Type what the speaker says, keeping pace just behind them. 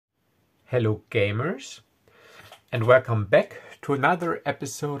Hello gamers, and welcome back to another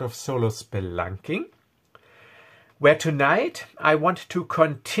episode of Solo Spelunking, where tonight I want to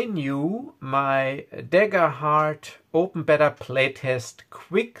continue my Daggerheart Open Beta playtest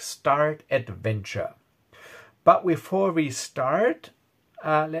Quickstart adventure. But before we start,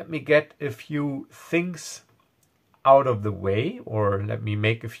 let me get a few things out of the way, or let me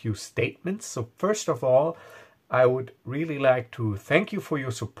make a few statements. So first of all, I would really like to thank you for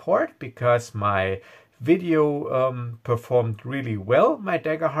your support, because my video performed really well, my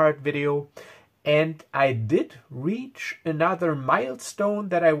Daggerheart video, and I did reach another milestone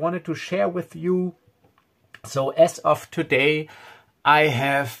that I wanted to share with you. So as of today, I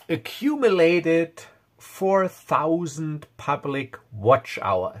have accumulated 4,000 public watch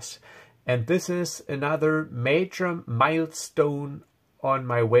hours, and this is another major milestone on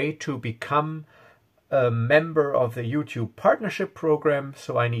my way to become a member of the YouTube partnership program.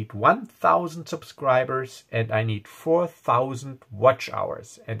 So I need 1,000 subscribers and I need 4,000 watch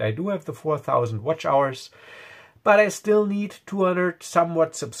hours, and I do have the 4,000 watch hours, but I still need 200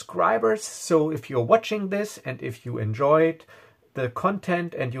 somewhat subscribers. So if you're watching this and if you enjoyed the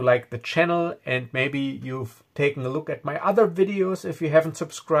content and you like the channel, and maybe you've taken a look at my other videos if you haven't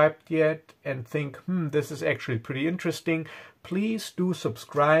subscribed yet and think, this is actually pretty interesting, please do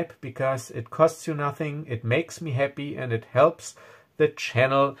subscribe, because it costs you nothing, it makes me happy, and it helps the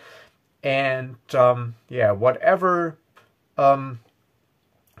channel. And yeah, whatever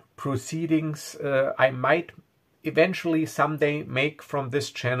proceedings I might eventually someday make from this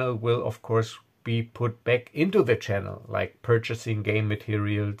channel will of course be put back into the channel, like purchasing game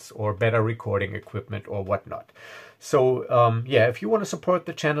materials or better recording equipment or whatnot. So yeah, if you want to support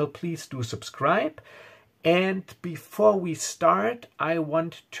the channel, please do subscribe. And before we start, I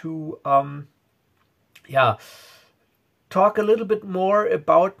want to talk a little bit more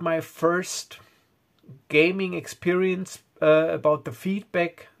about my first gaming experience, about the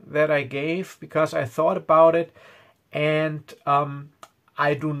feedback that I gave, because I thought about it, and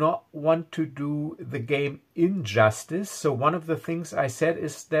I do not want to do the game injustice. So one of the things I said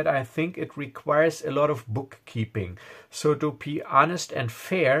is that I think it requires a lot of bookkeeping. So to be honest and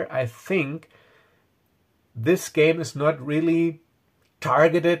fair, I think this game is not really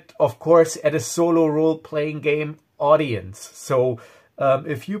targeted, of course, at a solo role-playing game audience. So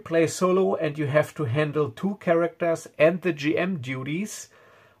if you play solo and you have to handle 2 characters and the GM duties,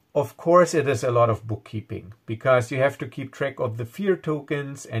 of course it is a lot of bookkeeping, because you have to keep track of the fear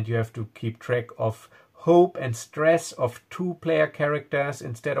tokens and you have to keep track of hope and stress of 2 player characters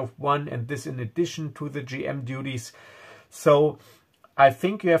instead of 1, and this in addition to the GM duties. So I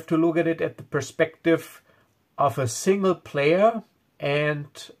think you have to look at it at the perspective of a single player, and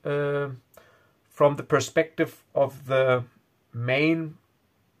from the perspective of the main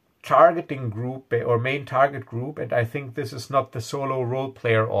targeting group or main target group, and I think this is not the solo role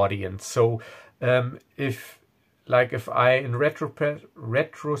player audience. So if I in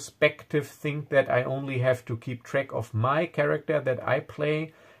retrospective think that I only have to keep track of my character that I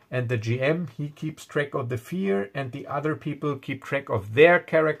play, and the GM, he keeps track of the fear, and the other people keep track of their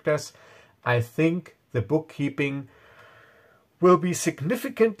characters, I think the bookkeeping will be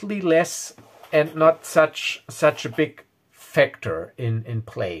significantly less and not such a big factor in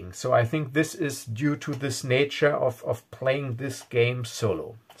playing. So I think this is due to this nature of playing this game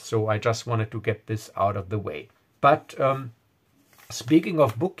solo. So I just wanted to get this out of the way. But speaking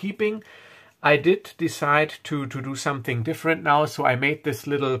of bookkeeping, I did decide to do something different now. So I made this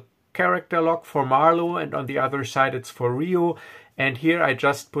little character log for Marlowe, and on the other side it's for Reo. And here I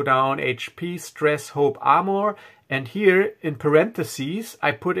just put down HP, stress, hope, armor. And here in parentheses,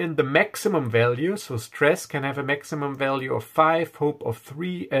 I put in the maximum value. So stress can have a maximum value of 5, hope of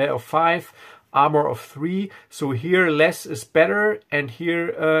 5, armor of 3. So here less is better. And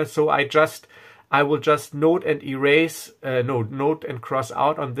here, so I will just note and erase, note and cross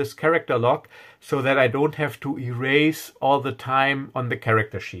out on this character log, so that I don't have to erase all the time on the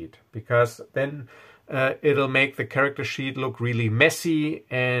character sheet, because then it'll make the character sheet look really messy,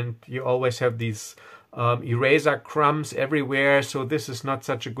 and you always have these eraser crumbs everywhere. So this is not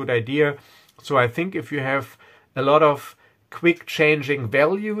such a good idea. So I think if you have a lot of quick changing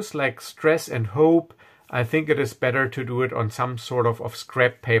values like stress and hope, I think it is better to do it on some sort of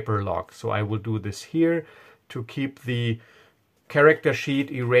scrap paper log. So I will do this here to keep the character sheet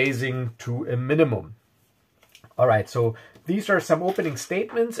erasing to a minimum. All right, so these are some opening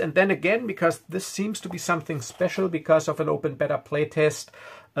statements. And then again, because this seems to be something special because of an open beta playtest,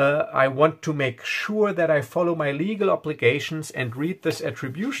 I want to make sure that I follow my legal obligations and read this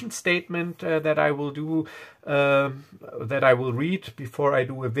attribution statement that I will do, that I will read before I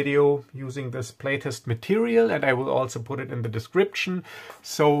do a video using this playtest material, and I will also put it in the description.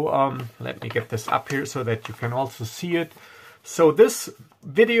 So let me get this up here so that you can also see it. So this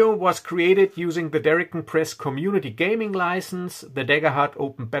video was created using the Darrington Press community gaming license. The Daggerheart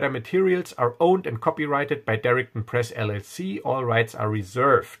Open Beta Materials are owned and copyrighted by Darrington Press LLC. All rights are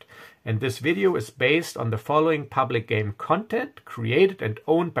reserved. And this video is based on the following public game content created and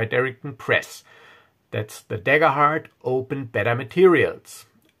owned by Darrington Press. That's the Daggerheart Open Beta Materials.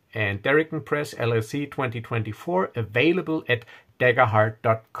 And Darrington Press LLC 2024, available at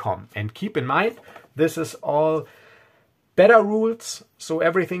daggerheart.com. And keep in mind, this is all beta rules, so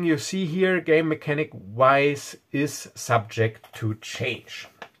everything you see here, game mechanic wise, is subject to change.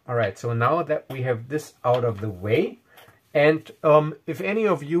 All right, so now that we have this out of the way, and if any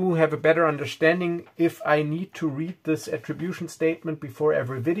of you have a better understanding if I need to read this attribution statement before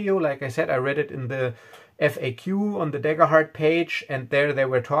every video, like I said, I read it in the FAQ on the Daggerheart page, and there they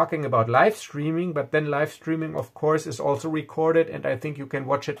were talking about live streaming, but then live streaming, of course, is also recorded, and I think you can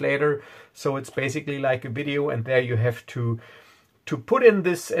watch it later. So it's basically like a video, and there you have to put in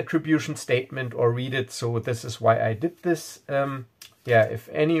this attribution statement or read it. So this is why I did this. Yeah, if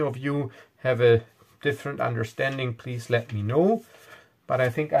any of you have a different understanding, please let me know. But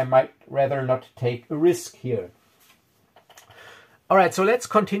I think I might rather not take a risk here. All right, so let's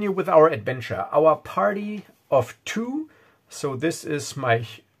continue with our adventure. Our party of 2. So this is my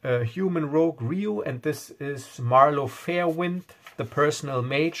human rogue Reo, and this is Marlowe Fairwind, the personal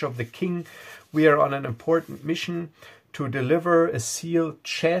mage of the king. We are on an important mission to deliver a sealed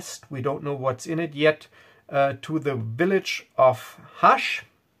chest, we don't know what's in it yet, to the village of Hush,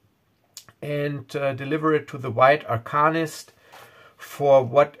 and deliver it to the White Arcanist for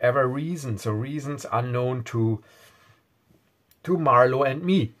whatever reasons, or reasons unknown to Marlowe and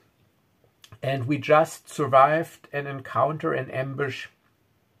me. And we just survived an encounter, an ambush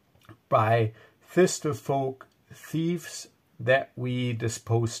by Thistlefolk thieves that we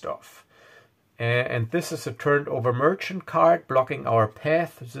disposed of. And this is a turned over merchant cart blocking our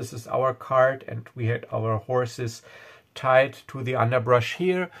path. This is our cart, and we had our horses tied to the underbrush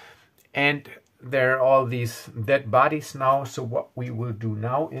here. And there are all these dead bodies now. So what we will do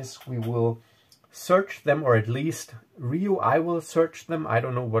now is we will search them, or at least Reo, I will search them. I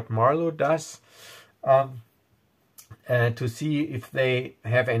don't know what Marlowe does, to see if they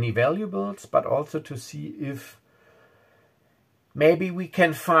have any valuables, but also to see if maybe we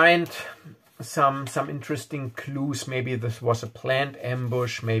can find some interesting clues. Maybe this was a planned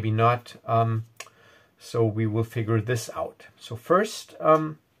ambush, maybe not. So we will figure this out. So first,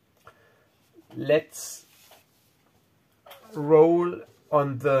 let's roll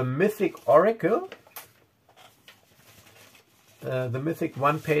on the Mythic Oracle, the Mythic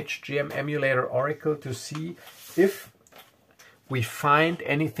one-page GM Emulator Oracle, to see if we find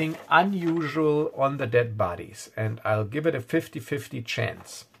anything unusual on the dead bodies. And I'll give it a 50-50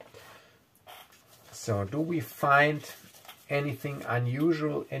 chance. So do we find anything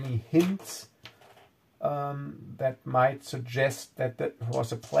unusual, any hints that might suggest that that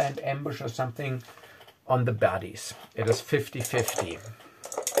was a planned ambush or something on the bodies? It is 50-50.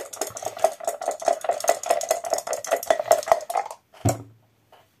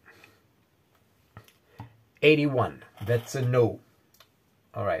 $81. That's a no.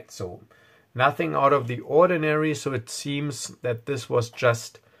 All right, so nothing out of the ordinary. So it seems that this was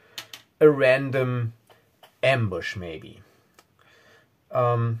just a random ambush, maybe.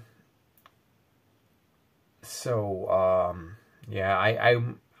 Yeah,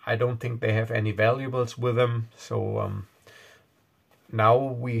 I don't think they have any valuables with them. So now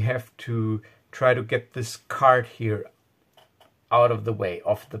we have to try to get this cart here out of the way,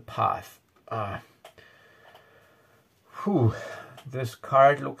 off the path. This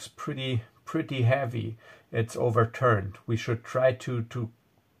cart looks pretty heavy. It's overturned. We should try to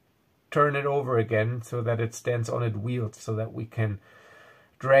turn it over again so that it stands on its wheels, so that we can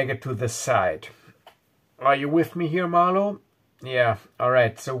drag it to the side. Are you with me here, Marlowe? Yeah, all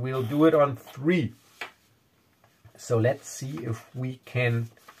right, so we'll do it on 3. So let's see if we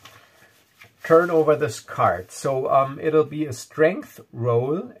can turn over this cart. So it'll be a strength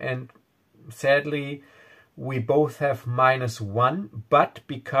roll, and sadly we both have -1, but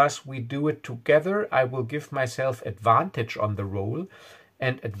because we do it together, I will give myself advantage on the roll,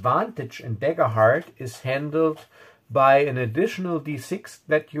 and advantage in Daggerheart is handled by an additional d6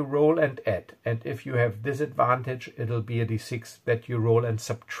 that you roll and add. And if you have disadvantage, it'll be a d6 that you roll and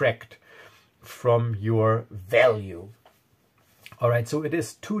subtract from your value. All right, so it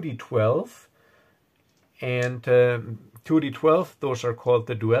is 2d12, and 2d12, those are called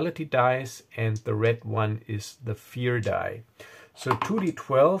the duality dice, and the red one is the fear die. So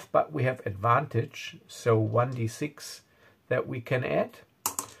 2d12, but we have advantage, so 1d6 that we can add,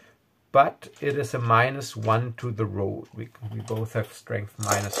 but it is a -1 to the roll. We both have strength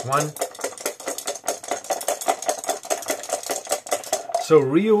 -1. So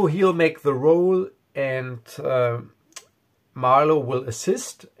Reo, he'll make the roll, and Marlowe will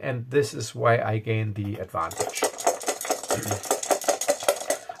assist, and this is why I gain the advantage.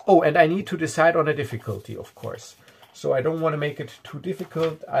 Oh, and I need to decide on a difficulty, of course. So I don't want to make it too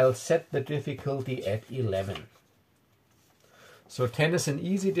difficult. I'll set the difficulty at 11. So 10 is an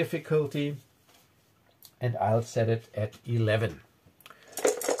easy difficulty, and I'll set it at 11.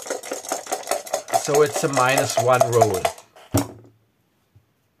 So it's a -1 roll.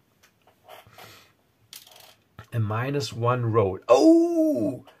 A -1 roll.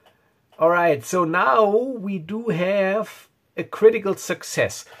 Oh! Alright, so now we do have a critical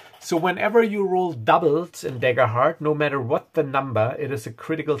success. So whenever you roll doubles in Daggerheart, no matter what the number, it is a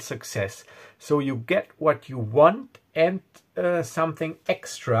critical success. So you get what you want and something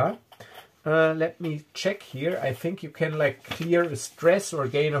extra. Let me check here. I think you can like clear a stress or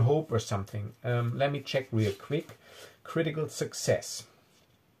gain a hope or something. Let me check real quick. Critical success.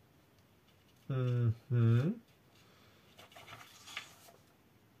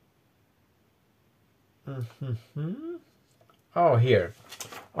 Oh, here.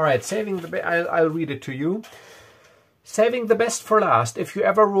 All right, saving the I'll read it to you. Saving the best for last. If you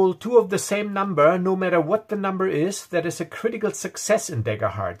ever roll 2 of the same number, no matter what the number is, that is a critical success in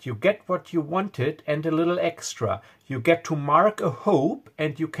Daggerheart. You get what you wanted and a little extra. You get to mark a hope,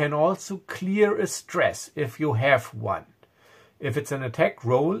 and you can also clear a stress if you have one. If it's an attack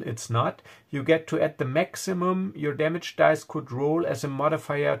roll, it's not. You get to add the maximum your damage dice could roll as a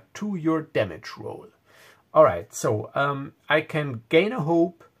modifier to your damage roll. All right, so I can gain a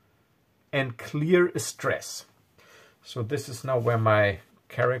hope and clear a stress. So this is now where my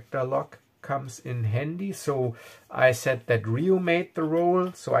character lock comes in handy. So I said that Reo made the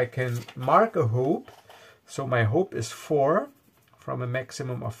roll, so I can mark a hope. So my hope is 4 from a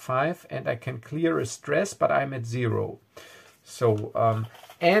maximum of 5, and I can clear a stress, but I'm at 0. So,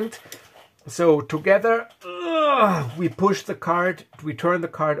 and so together we push the card, we turn the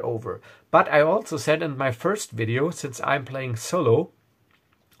card over. But I also said in my first video, since I'm playing solo,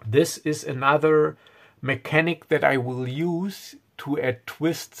 this is another mechanic that I will use to add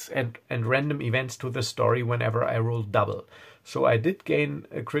twists and random events to the story whenever I roll double. So I did gain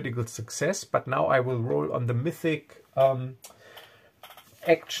a critical success, but now I will roll on the mythic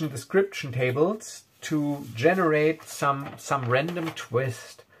action description tables to generate some random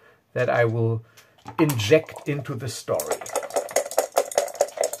twist that I will inject into the story.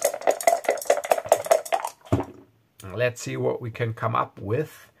 Let's see what we can come up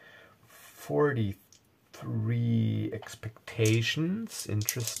with. 43 expectations,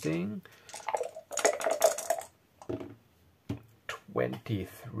 interesting.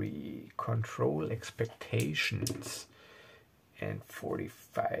 23 control expectations, and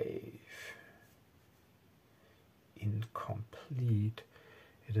 45 incomplete.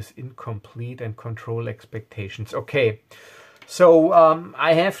 It is incomplete and control expectations. Okay, so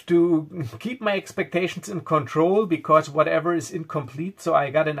I have to keep my expectations in control because whatever is incomplete. So I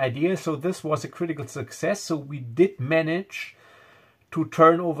got an idea. So this was a critical success. So we did manage to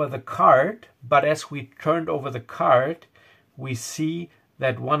turn over the card, but as we turned over the card, we see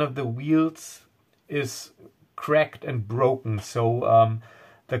that one of the wheels is cracked and broken. So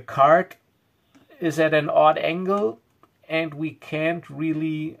the card is at an odd angle, and we can't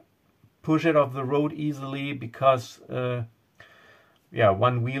really push it off the road easily because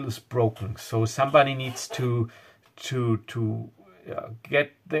one wheel is broken. So somebody needs to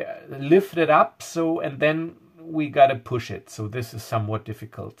lift it up. So, and then we gotta push it. So this is somewhat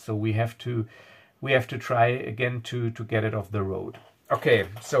difficult. So we have to try again to get it off the road. Okay,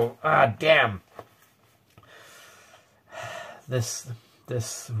 so damn,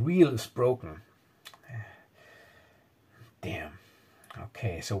 this wheel is broken. Damn.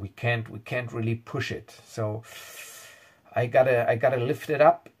 Okay, so we can't really push it. So I gotta lift it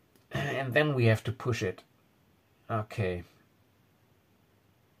up, and then we have to push it. Okay.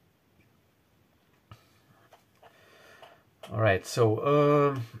 All right.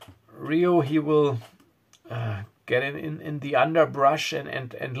 So Reo, he will get in the underbrush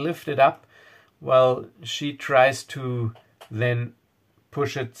and lift it up, while she tries to then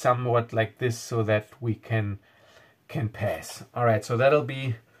push it somewhat like this so that we can pass. All right, so that'll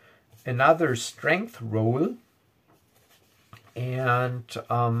be another strength roll And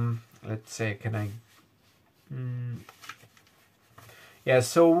let's say, can I... Yeah,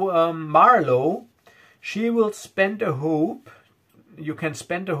 so Marlowe, she will spend a hope. You can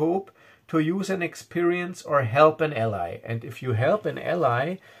spend a hope to use an experience or help an ally. And if you help an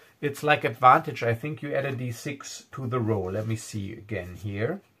ally, it's like advantage. I think you add a d6 to the roll. Let me see again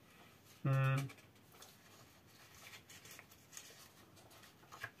here.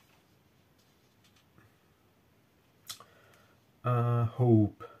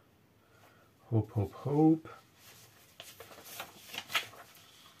 Hope.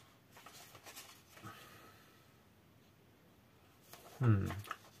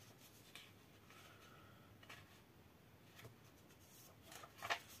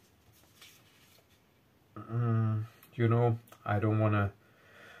 You know, I don't want to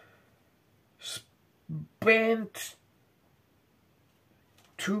spend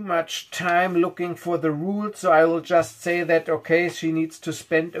too much time looking for the rules, so I will just say that, okay, she needs to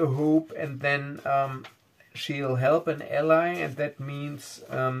spend a hope, and then she'll help an ally, and that means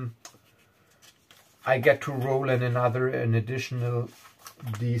I get to roll an additional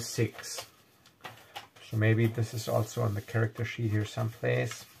d6. So maybe this is also on the character sheet here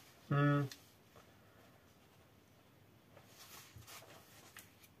someplace.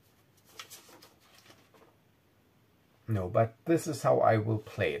 No, but this is how I will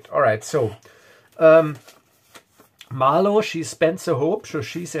play it. All right, so Marlowe, she spends a hope, so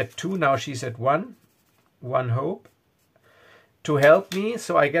she's at 2, now she's at 1 hope to help me,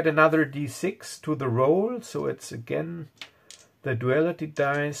 so I get another d6 to the roll, so it's again the duality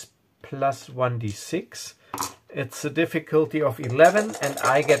dice plus 1d6. It's a difficulty of 11, and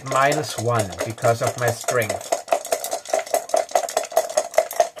I get -1 because of my strength.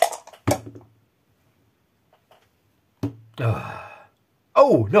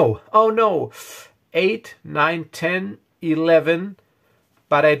 Oh no, 8, 9, 10, 11,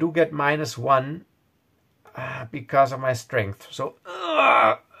 but I do get -1 because of my strength. So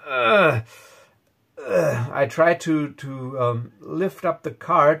I try to lift up the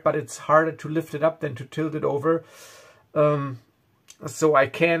card, but it's harder to lift it up than to tilt it over. So I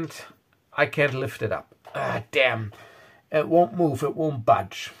can't lift it up. Damn, it won't move, it won't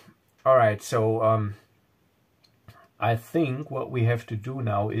budge. All right, so I think what we have to do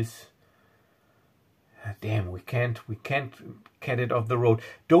now is, damn, we can't get it off the road.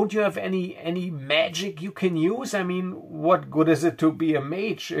 Don't you have any magic you can use? I mean, what good is it to be a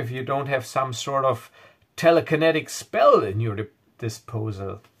mage if you don't have some sort of telekinetic spell in your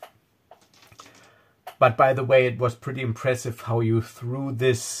disposal? But by the way, it was pretty impressive how you threw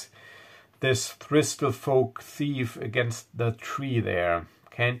this Thristle-folk thief against the tree there.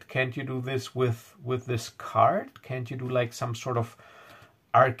 Can't you do this with this card? Can't you do like some sort of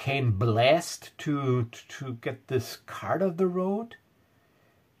arcane blast to get this card off the road?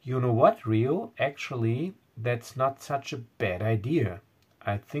 You know what, Reo? Actually, that's not such a bad idea.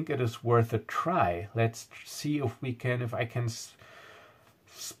 I think it is worth a try. Let's see if I can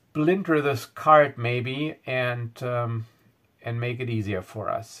splinter this card maybe and make it easier for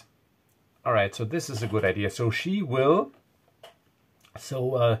us. All right, so this is a good idea. So she will.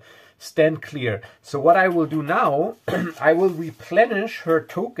 So stand clear. So what I will do now, I will replenish her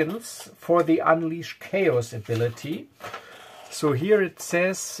tokens for the Unleash Chaos ability. So here it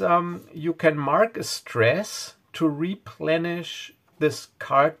says you can mark a stress to replenish this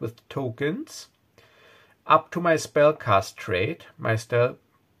card with tokens up to my spellcast trait. My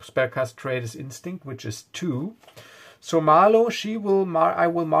spellcast trait is Instinct, which is 2. So Marlowe, I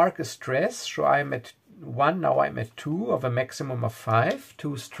will mark a stress. So I'm at 1, now I'm at 2 of a maximum of 5,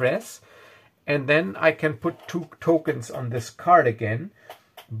 2 stress, and then I can put 2 tokens on this card again,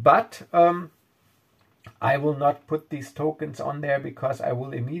 but I will not put these tokens on there because I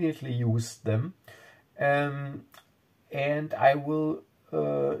will immediately use them, and I will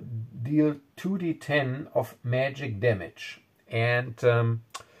deal 2d10 of magic damage, and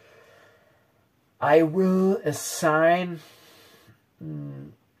I will assign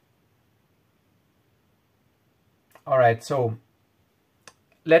all right, so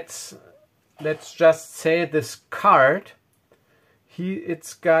let's just say this card,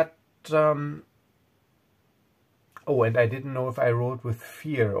 it's got oh, and I didn't know if I rolled with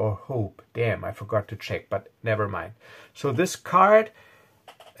fear or hope. Damn, I forgot to check, but never mind. So this card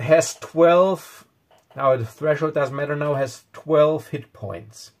has 12, now the threshold doesn't matter now, has 12 hit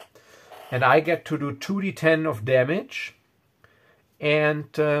points. And I get to do 2d10 of damage.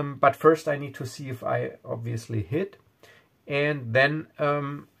 And but first I need to see if I obviously hit, and then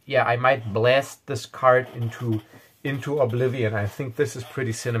yeah, I might blast this card into oblivion. I think this is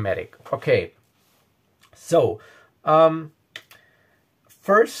pretty cinematic. Okay, so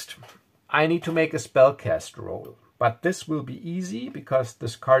First, I need to make a spellcast roll. But this will be easy because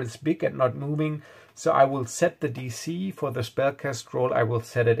this card is big and not moving. So I will set the DC for the spellcast roll. I will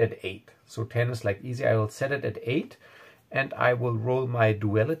set it at 8. So 10 is like easy. I will set it at 8. And I will roll my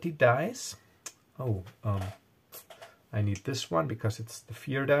duality dice. Oh, I need this one because it's the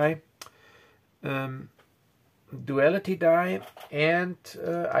fear die. Duality die. And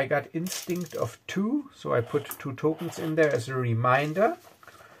I got instinct of 2. So I put 2 tokens in there as a reminder.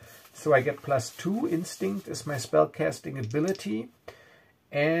 So I get +2. Instinct is my spellcasting ability.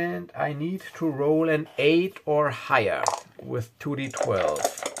 And I need to roll an 8 or higher with 2d12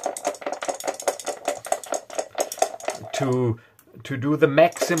 to do the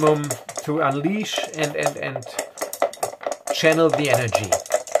maximum, to unleash and channel the energy.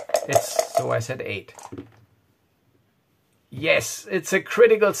 So I said 8. Yes, it's a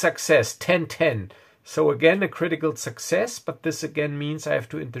critical success, 10-10. So again, a critical success, but this again means I have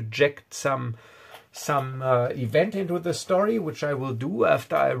to interject some event into the story, which I will do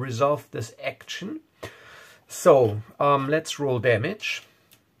after I resolve this action. So let's roll damage.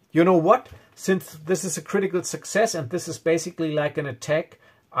 You know what? Since this is a critical success and this is basically like an attack,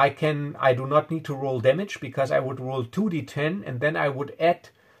 I do not need to roll damage because I would roll 2d10 and then I would add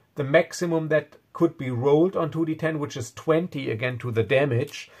the maximum that could be rolled on 2d10, which is 20 again to the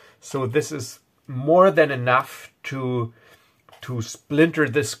damage. So this is more than enough to splinter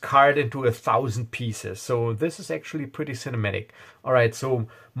this card into 1,000 pieces. So this is actually pretty cinematic. All right, so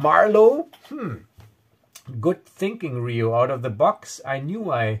Marlowe, good thinking, Reo. Out of the box, I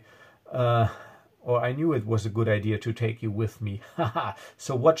knew it was a good idea to take you with me.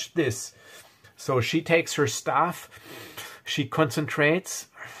 So watch this. So she takes her staff, she concentrates.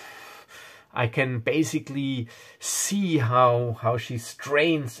 I can basically see how she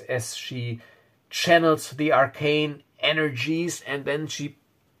strains as she channels the arcane energies, and then she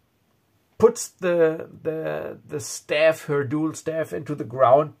puts the staff, her dual staff, into the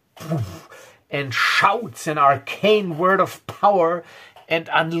ground and shouts an arcane word of power and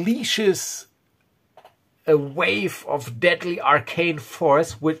unleashes a wave of deadly arcane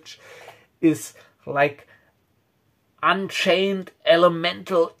force, which is like unchained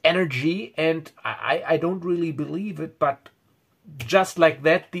elemental energy. And I don't really believe it, but just like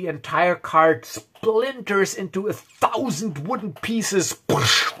that, the entire card splinters into 1,000 wooden pieces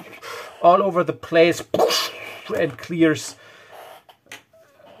all over the place and clears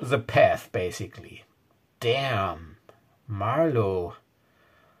the path, basically. Damn, Marlowe,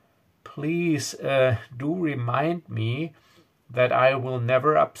 please do remind me that I will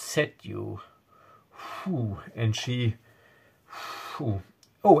never upset you. Whew. And she... Whew.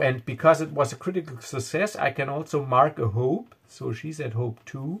 Oh, and because it was a critical success, I can also mark a hope. So she's at hope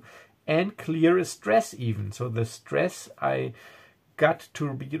 2. And clear a stress even. So the stress I got to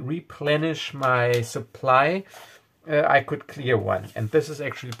replenish my supply, I could clear 1. And this is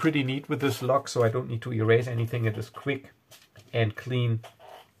actually pretty neat with this lock, so I don't need to erase anything. It is quick and clean.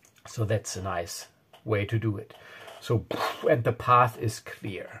 So that's a nice way to do it. So, and the path is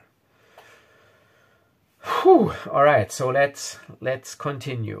clear. Whew. All right, so let's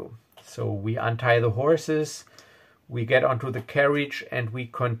continue. So we untie the horses, we get onto the carriage, and we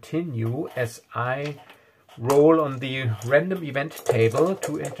continue as I roll on the random event table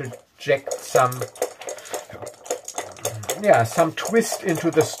to interject some twist into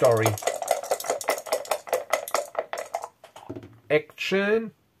the story.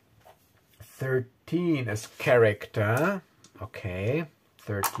 Action 13 is character. Okay,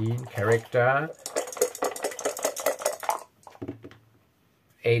 13 character.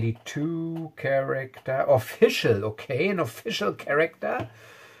 82 character, official, okay, an official character,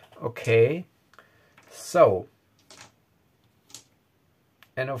 okay, so,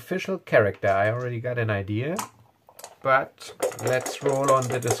 an official character, I already got an idea, but let's roll on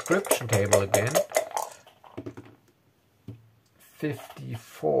the description table again.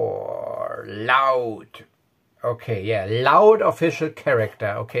 54, loud, okay, yeah, loud official character,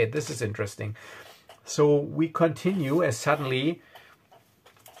 okay, this is interesting. So we continue as suddenly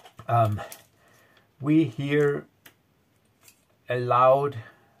we hear a loud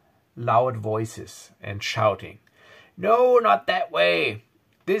voices and shouting. No, not that way.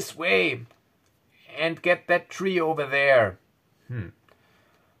 This way. And get that tree over there.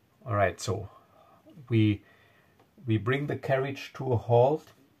 All right, so we bring the carriage to a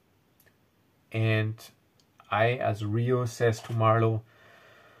halt. And I, as Reo, says to Marlowe,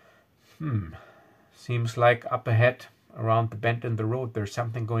 seems like up ahead, around the bend in the road, there's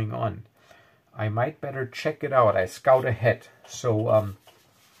something going on. I might better check it out. I scout ahead. So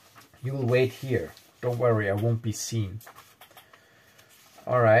you'll wait here. Don't worry, I won't be seen.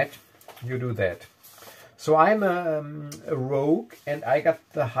 All right, you do that. So I'm a rogue, and I got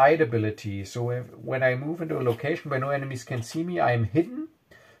the hide ability. So when I move into a location where no enemies can see me, I am hidden.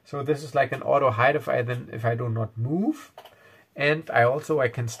 So this is like an auto hide if I do not move. And I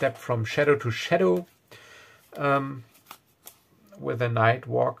can step from shadow to shadow with a Night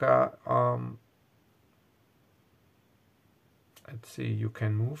Walker. Let's see, you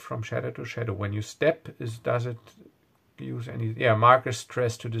can move from shadow to shadow. When you step, does it use any? Yeah, marker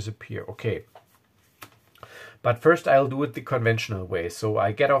stress to disappear. Okay. But first I'll do it the conventional way. So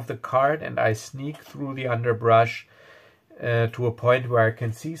I get off the cart and I sneak through the underbrush to a point where I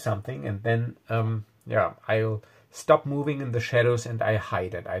can see something. And then, yeah, I'll stop moving in the shadows and I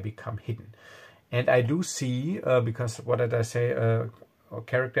hide and I become hidden. And I do see, because what did I say,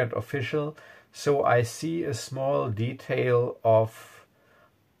 character and official. So I see a small detail of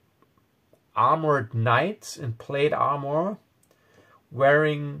armored knights in plate armor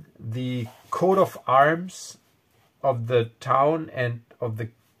wearing the coat of arms of the town and of the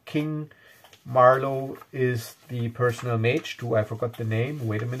king. Marlowe is the personal mage too. I forgot the name.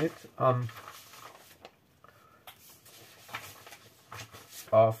 Wait a minute.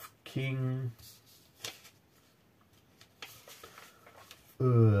 Of King.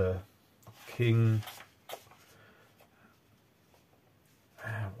 King.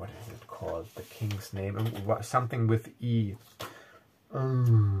 What is it called? The king's name. Something with E.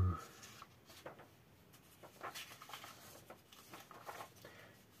 Damn.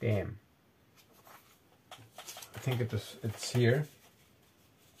 I think it's here.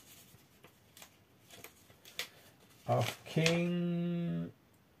 Of King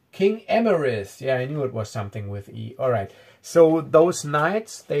Emeris. Yeah, I knew it was something with E. All right. So those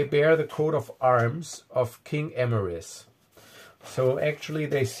knights, they bear the coat of arms of King Emeris. So actually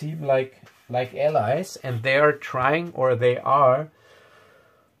they seem like allies, and they are trying, or they are,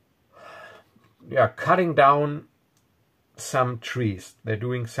 yeah, cutting down some trees. They're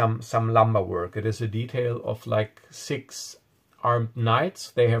doing some lumber work. It is a detail of like 6 armed knights.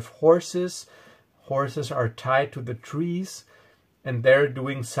 They have horses. Horses are tied to the trees, and they're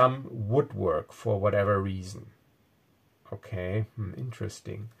doing some woodwork for whatever reason. Okay,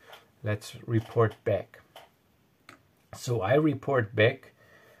 interesting. Let's report back. So I report back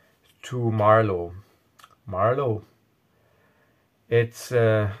to Marlowe. Marlowe, it's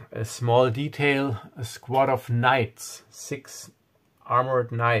a small detail, a squad of knights, 6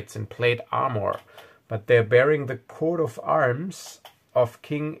 armored knights in plate armor, but they're bearing the coat of arms of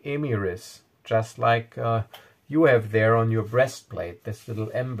King Emeris, just like you have there on your breastplate, this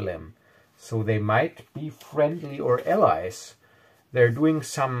little emblem. So they might be friendly or allies. They're doing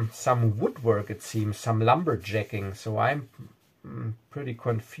some woodwork, it seems, some lumberjacking. So I'm pretty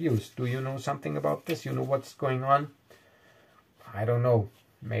confused. Do you know something about this? You know what's going on? I don't know.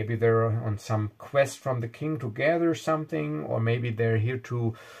 Maybe they're on some quest from the king to gather something, or maybe they're here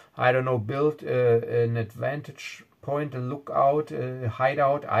to, I don't know, build an advantage point, a lookout, a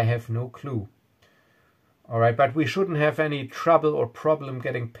hideout. I have no clue. All right, but we shouldn't have any trouble or problem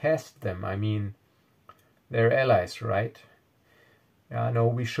getting past them. I mean, they're allies, right? No,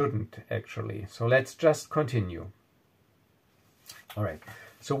 we shouldn't, actually. So let's just continue. All right,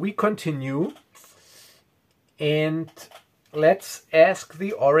 so we continue, and let's ask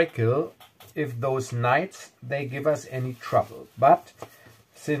the oracle if those knights, they give us any trouble. But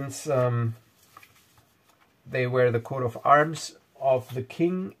since they wear the coat of arms of the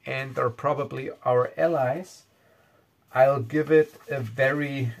king and are probably our allies, I'll give it a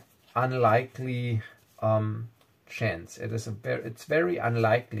very unlikely chance. It's very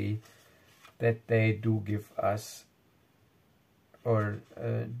unlikely that they do give us, or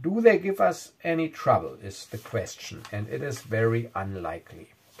do they give us any trouble is the question, and it is very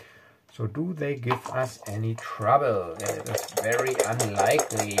unlikely. So do they give us any trouble? It is very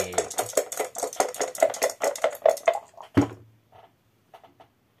unlikely.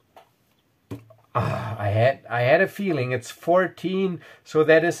 I had a feeling. It's 14, so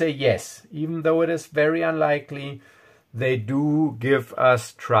that is a yes. Even though it is very unlikely, they do give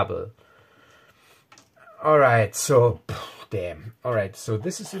us trouble. All right, so damn. All right, so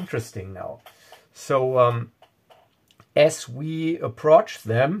this is interesting now. So as we approach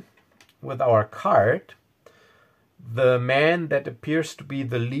them with our card, the man that appears to be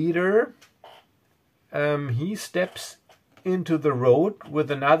the leader, he steps into the road with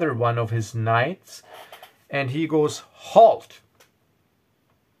another one of his knights, and he goes, halt.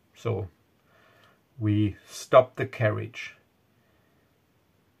 So we stop the carriage.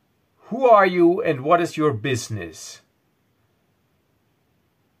 Who are you and what is your business?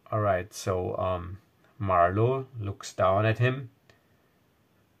 All right, so Marlowe looks down at him.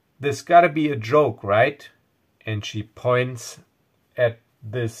 This gotta be a joke, right? And she points at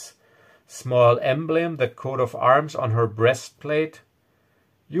this small emblem, the coat of arms on her breastplate.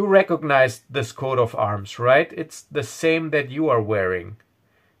 You recognize this coat of arms, right? It's the same that you are wearing.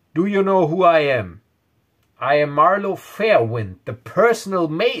 Do you know who I am? I am Marlowe Fairwind, the personal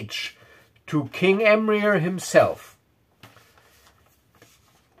mage to King Emrear himself.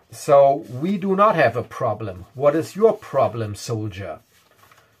 So we do not have a problem. What is your problem, soldier?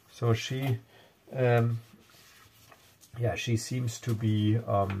 So she, she seems to be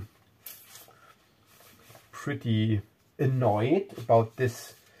pretty annoyed about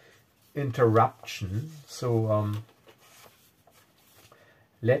this interruption. So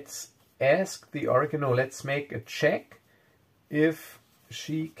let's ask the Oracle, no, let's make a check if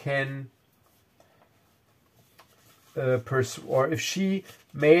she can or if she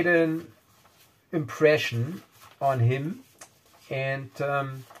made an impression on him. And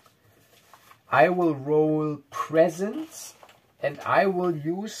I will roll presence, and I will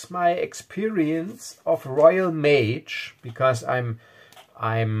use my experience of Royal Mage, because I'm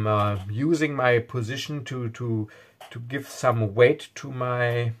using my position to give some weight to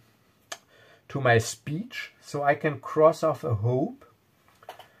my speech, so I can cross off a hope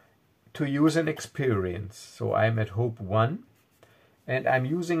to use an experience. So I'm at hope 1, and I'm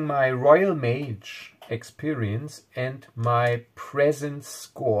using my Royal Mage experience and my presence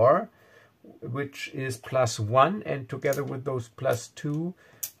score, which is +1, and together with those +2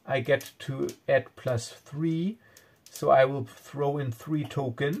 I get to add +3. So I will throw in 3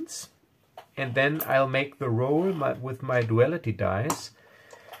 tokens, and then I'll make the roll with my duality dice,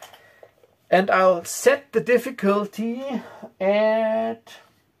 and I'll set the difficulty at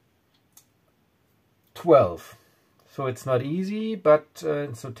 12. So it's not easy, but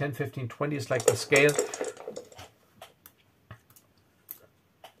so 10, 15, 20 is like the scale.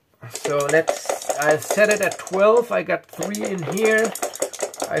 So I set it at 12. I got 3 in here.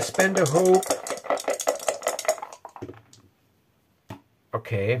 I spend a hope.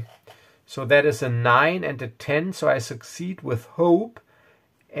 Okay, so that is a 9 and a 10. So I succeed with hope.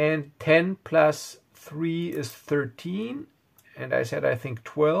 And 10 plus 3 is 13. And I said, I think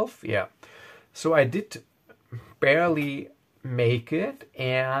 12. Yeah. So I did barely make it,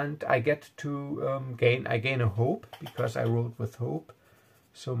 and I get to gain a hope because I rolled with hope.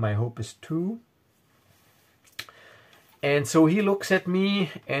 So my hope is 2. And so he looks at me,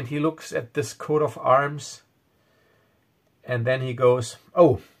 and he looks at this coat of arms, and then he goes,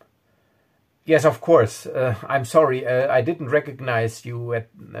 oh, yes, of course, I'm sorry, I didn't recognize you.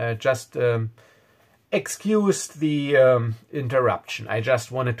 Just excuse the interruption. I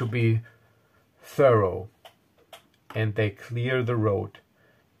just wanted to be thorough. And they clear the road.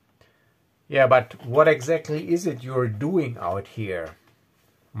 Yeah, but what exactly is it you're doing out here?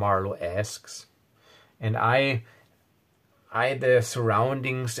 Marlowe asks. And I the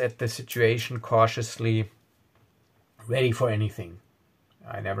surroundings at the situation cautiously, ready for anything.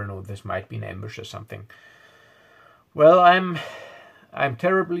 I never know, this might be an ambush or something. Well, I'm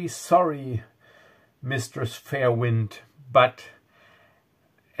terribly sorry, Mistress Fairwind, but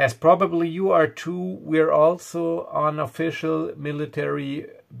as probably you are too, we're also on official military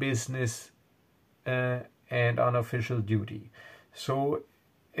business and on official duty. So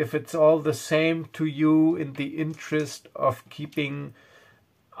if it's all the same to you, in the interest of keeping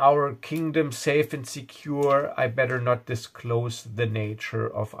our kingdom safe and secure, I better not disclose the nature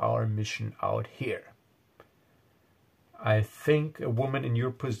of our mission out here. I think a woman in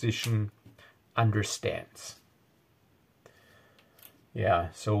your position understands. Yeah,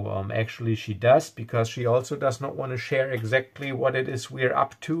 so actually she does, because she also does not want to share exactly what it is we're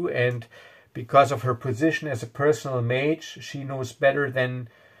up to, and because of her position as a personal mage, she knows better than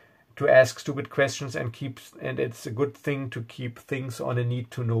to ask stupid questions, and it's a good thing to keep things on a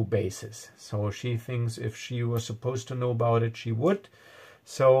need-to-know basis. So she thinks if she was supposed to know about it, she would.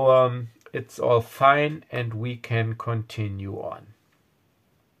 So it's all fine, and we can continue on.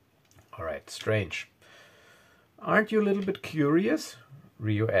 All right, strange. Aren't you a little bit curious?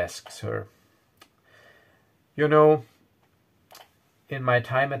 Reo asks her. You know, in my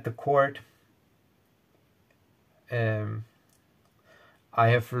time at the court, I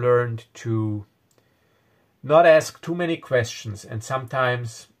have learned to not ask too many questions, and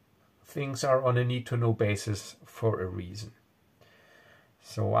sometimes things are on a need-to-know basis for a reason.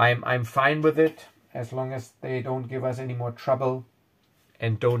 So I'm fine with it, as long as they don't give us any more trouble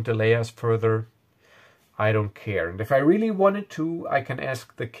and don't delay us further. I don't care. And if I really wanted to, I can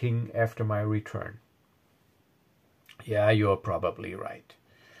ask the king after my return. Yeah, you're probably right.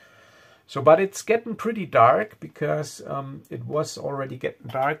 So, but it's getting pretty dark because it was already getting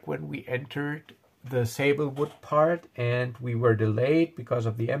dark when we entered the sablewood part, and we were delayed because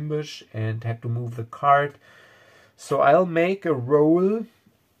of the ambush and had to move the cart. So I'll make a roll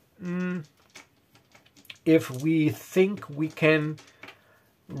if we think we can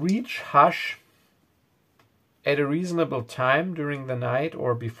reach Hush at a reasonable time during the night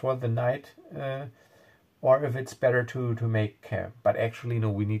or before the night, or if it's better to make camp. But actually,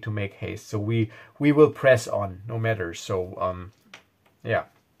 no, we need to make haste. So we will press on no matter. So, yeah.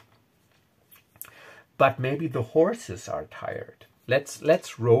 But maybe the horses are tired.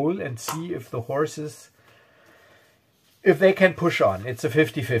 Let's roll and see if the horses, if they can push on. It's a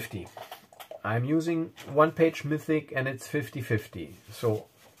 50-50. I'm using one-page mythic and it's 50-50. So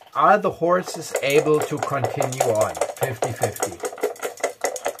are the horses able to continue on? 50-50.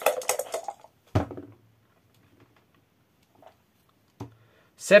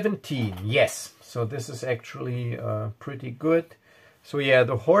 $17, yes. So this is actually pretty good. So yeah,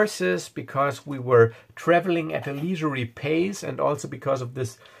 the horses, because we were traveling at a leisurely pace and also because of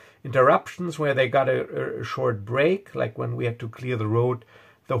this interruptions where they got a short break, like when we had to clear the road,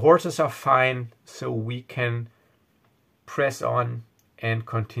 the horses are fine, so we can press on and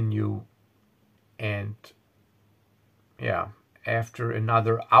continue. And yeah, after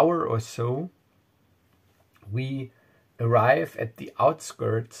another hour or so, we arrive at the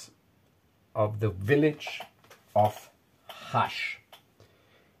outskirts of the village of Hush.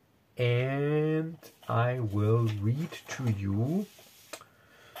 And I will read to you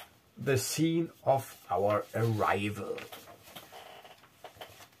the scene of our arrival.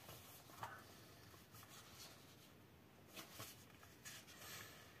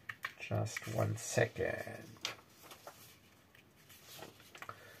 Just 1 second.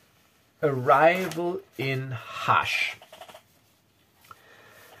 Arrival in Hush.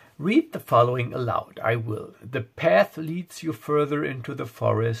 Read the following aloud. I will. The path leads you further into the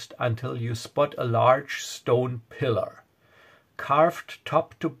forest until you spot a large stone pillar, carved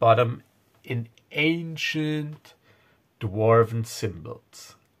top to bottom in ancient dwarven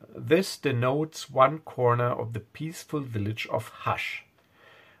symbols. This denotes one corner of the peaceful village of Hush.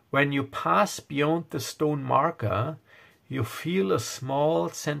 When you pass beyond the stone marker, you feel a small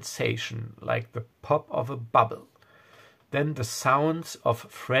sensation like the pop of a bubble. Then the sounds of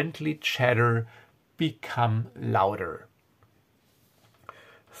friendly chatter become louder.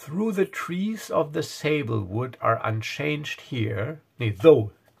 Through the trees of the sablewood are unchanged here,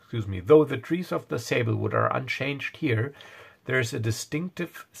 though the trees of the sablewood are unchanged here, there is a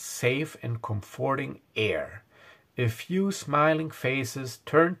distinctive, safe and comforting air. A few smiling faces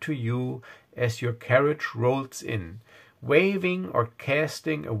turn to you as your carriage rolls in, waving or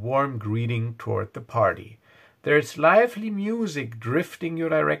casting a warm greeting toward the party. There is lively music drifting your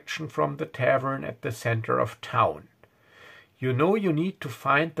direction from the tavern at the center of town. You know you need to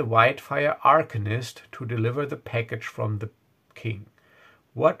find the White Arcanist to deliver the package from the king.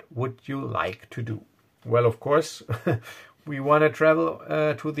 What would you like to do? Well, of course, we want to travel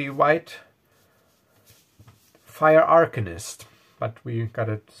to the White Arcanist, but we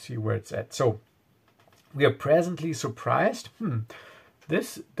gotta see where it's at. So, we are presently surprised.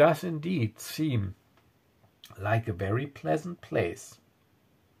 This does indeed seem like a very pleasant place.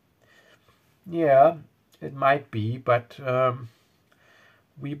 Yeah, it might be, but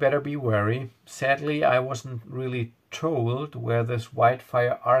we better be wary. Sadly, I wasn't really told where this White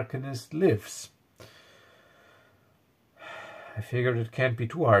Arcanist lives. I figured it can't be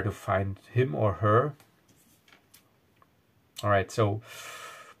too hard to find him or her. Alright, so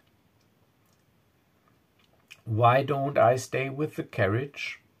why don't I stay with the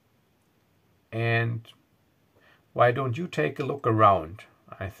carriage? And why don't you take a look around?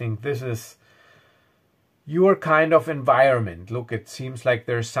 I think this is your kind of environment. Look, it seems like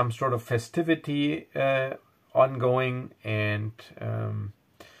there's some sort of festivity ongoing, and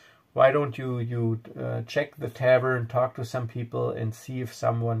why don't you check the tavern, talk to some people, and see if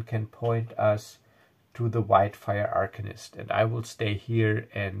someone can point us to the White Arcanist, and I will stay here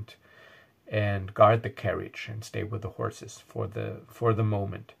and guard the carriage and stay with the horses for the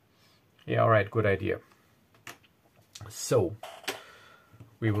moment. Yeah, all right, good idea. So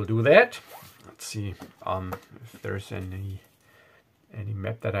we will do that. Let's see if there's any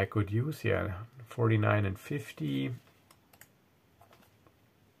map that I could use. Yeah, 49 and 50.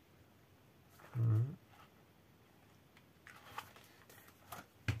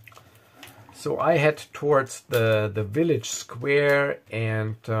 So I head towards the village square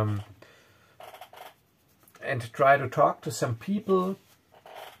and try to talk to some people.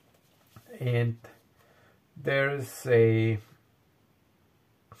 And there's a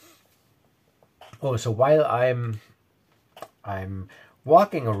Oh, so while I'm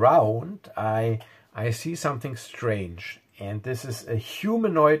walking around, I see something strange, and this is a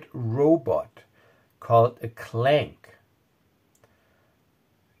humanoid robot called a clank.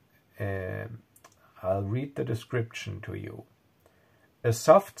 I'll read the description to you. A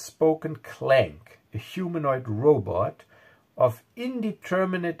soft-spoken clank, a humanoid robot of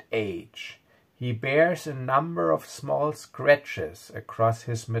indeterminate age. He bears a number of small scratches across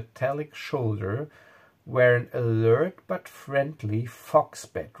his metallic shoulder where an alert but friendly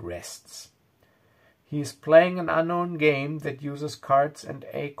foxbed rests. He is playing an unknown game that uses cards and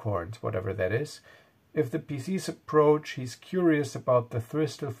acorns, whatever that is. If the PCs approach, he's curious about the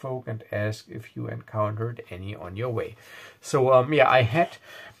Thristle folk and asks if you encountered any on your way. So, yeah, I head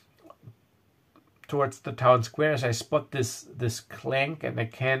towards the town square as I spot this clank, and I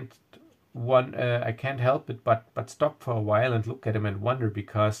can't help it but stop for a while and look at him and wonder,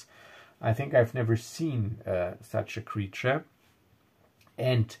 because I think I've never seen such a creature.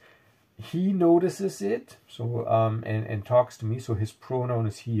 And he notices it, so and talks to me. So his pronoun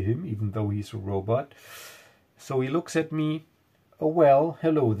is he, him, even though he's a robot. So he looks at me. Oh, well,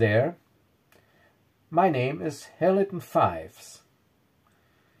 hello there. My name is Heliton Fives.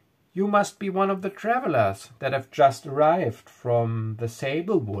 You must be one of the travelers that have just arrived from the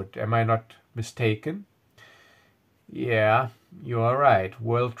Sablewood. Am I not mistaken? Yeah, you are right.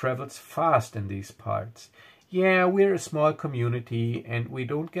 World travels fast in these parts. Yeah, we're a small community and we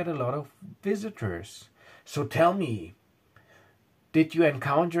don't get a lot of visitors. So tell me, did you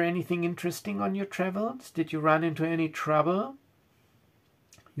encounter anything interesting on your travels? Did you run into any trouble?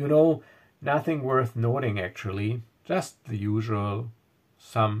 You know, nothing worth noting actually. Just the usual.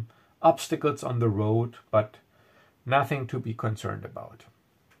 Some obstacles on the road, but nothing to be concerned about.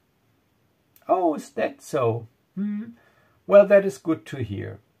 Oh, is that so? Well, that is good to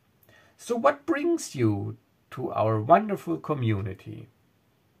hear. So what brings you to our wonderful community?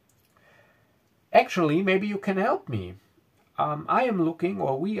 Actually, maybe you can help me. I am looking,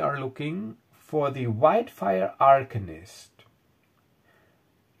 or we are looking, for the White Arcanist.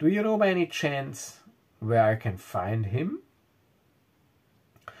 Do you know by any chance where I can find him?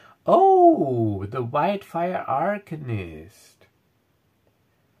 Oh, the White Arcanist.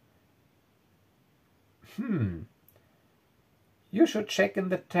 You should check in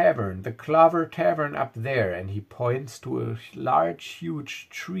the tavern, the Clover Tavern up there. And he points to a large, huge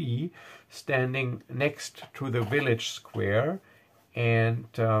tree standing next to the village square. And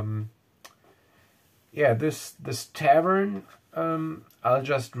yeah, this tavern, I'll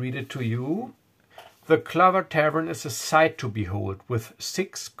just read it to you. The Clover Tavern is a sight to behold, with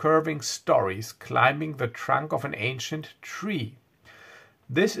 6 curving stories climbing the trunk of an ancient tree.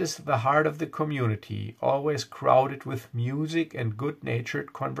 This is the heart of the community, always crowded with music and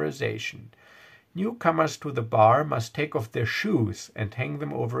good-natured conversation. Newcomers to the bar must take off their shoes and hang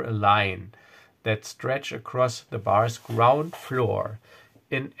them over a line that stretch across the bar's ground floor.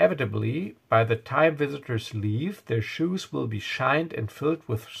 Inevitably, by the time visitors leave, their shoes will be shined and filled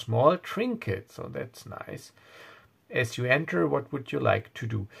with small trinkets. So that's nice. As you enter, what would you like to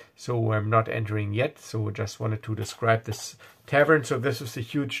do? So I'm not entering yet, so just wanted to describe this tavern. So this is a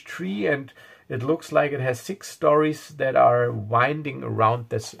huge tree, and it looks like it has 6 stories that are winding around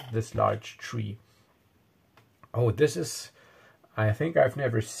this large tree. Oh, this is... I think I've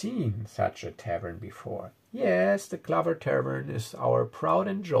never seen such a tavern before. Yes, the Clover Tavern is our pride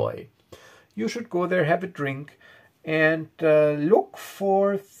and joy. You should go there, have a drink, and look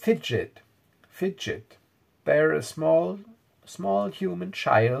for Fidget. Fidget. They're a small human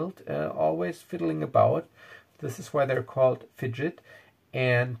child, always fiddling about. This is why they're called Fidget.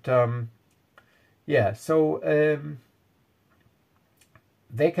 And yeah, so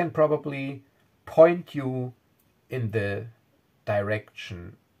they can probably point you in the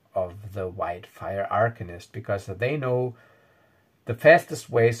direction of the White Arcanist, because they know the fastest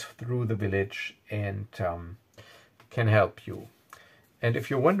ways through the village and can help you. And if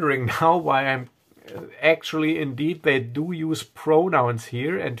you're wondering now why I'm actually, indeed, they do use pronouns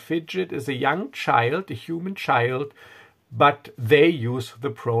here, and Fidget is a young child, a human child, but they use the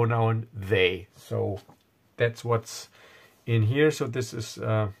pronoun they. So that's what's in here. So this is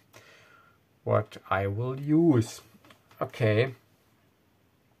what I will use. Okay.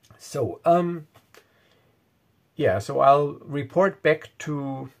 So, yeah, so I'll report back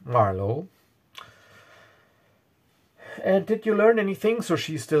to Marlowe. And did you learn anything? So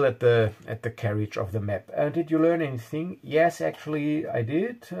she's still at the carriage of the map. Did you learn anything? Yes, actually I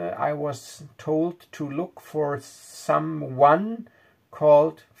did. I was told to look for someone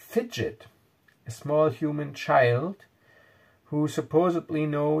called Fidget, a small human child who supposedly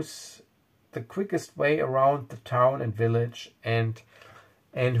knows the quickest way around the town and village, and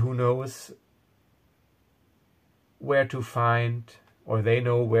who knows where to find, or they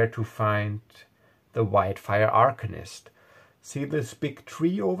know where to find the White Arcanist. See this big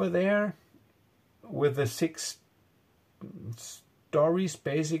tree over there with the 6 stories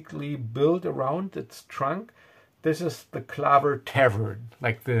basically built around its trunk? This is the Clover Tavern,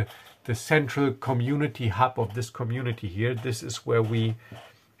 like the central community hub of this community here. This is where we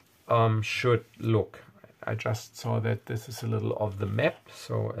should look. I just saw that this is a little of the map,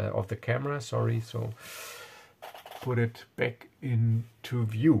 so of the camera, sorry, so put it back into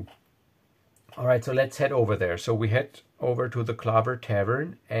view. All right, so let's head over there. So we head over to the Clover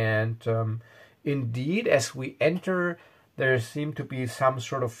Tavern, and indeed, as we enter, there seem to be some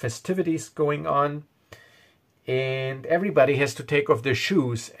sort of festivities going on, and everybody has to take off their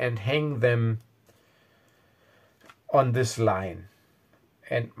shoes and hang them on this line.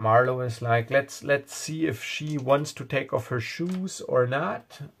 And Marlowe is like, let's see if she wants to take off her shoes or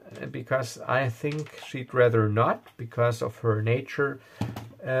not, because I think she'd rather not because of her nature.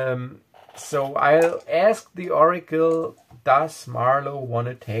 So I'll ask the Oracle, does Marlowe want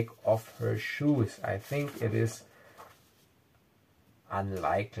to take off her shoes? I think it is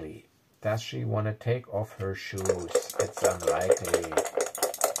unlikely. Does she want to take off her shoes? It's unlikely.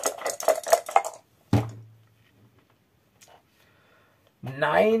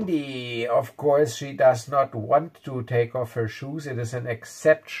 $90. Of course, she does not want to take off her shoes. It is an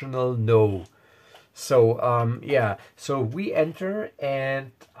exceptional no. So, yeah. So we enter,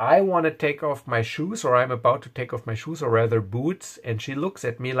 and I want to take off my shoes, or I'm about to take off my shoes, or rather boots. And she looks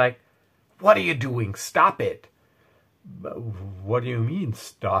at me like, "What are you doing? Stop it." What do you mean,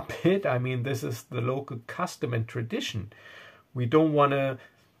 stop it? I mean, this is the local custom and tradition. We don't want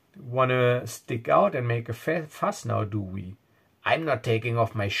to stick out and make a fuss now, do we? I'm not taking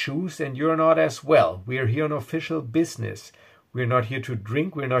off my shoes, and you're not as well. We're here on official business. We're not here to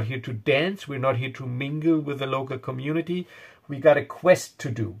drink. We're not here to dance. We're not here to mingle with the local community. We got a quest to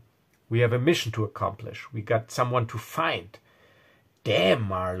do. We have a mission to accomplish. We got someone to find. Damn,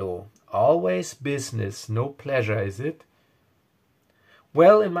 Marlowe. Always business, no pleasure, is it?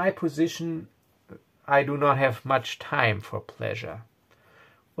 Well, in my position, I do not have much time for pleasure.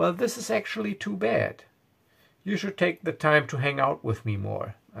 Well, this is actually too bad. You should take the time to hang out with me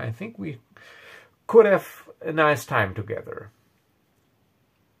more. I think we could have a nice time together.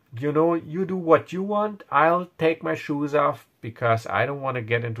 You know, you do what you want. I'll take my shoes off because I don't want to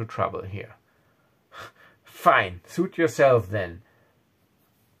get into trouble here. Fine, suit yourself then.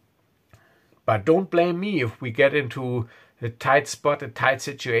 But don't blame me if we get into a tight spot, a tight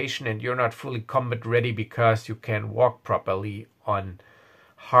situation, and you're not fully combat ready because you can't walk properly on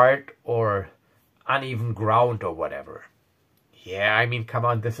hard or uneven ground or whatever. Yeah, I mean, come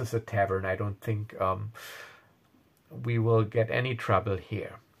on, this is a tavern. I don't think we will get any trouble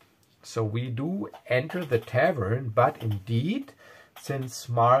here. So we do enter the tavern, but indeed, since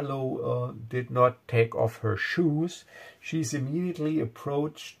Marlowe did not take off her shoes, she's immediately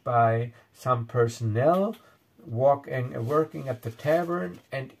approached by some personnel working at the tavern,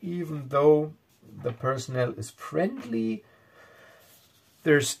 and even though the personnel is friendly,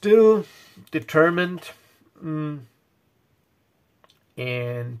 they're still determined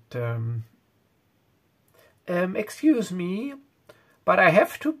excuse me, but I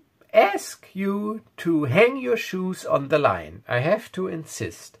have to ask you to hang your shoes on the line. I have to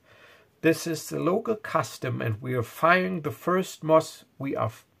insist. This is the local custom, and we are firing the first moss. We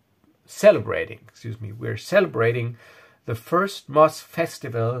are celebrating, we're celebrating the first moss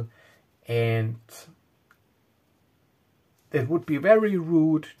festival, and it would be very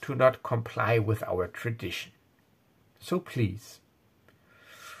rude to not comply with our tradition. So please.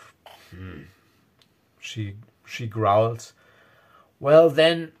 She growls. Well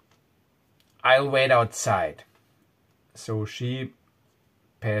then, I'll wait outside. So she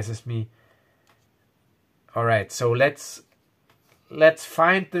passes me. All right, so let's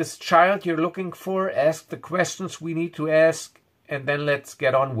find this child you're looking for, ask the questions we need to ask, and then let's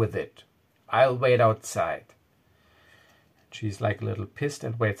get on with it. I'll wait outside. She's like a little pissed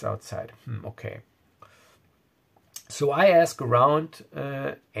and waits outside. Okay. So I ask around,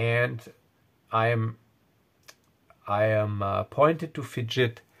 and I am pointed to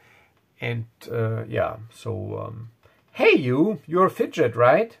Fidget, and yeah. So hey, you're Fidget,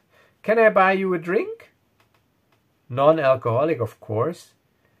 right? Can I buy you a drink? Non-alcoholic, of course.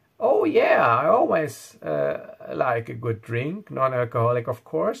 Oh yeah, I always like a good drink. Non-alcoholic, of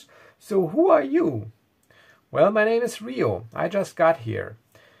course. So who are you? Well, my name is Reo. I just got here,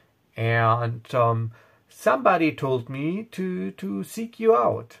 and somebody told me to seek you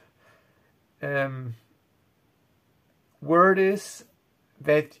out. word is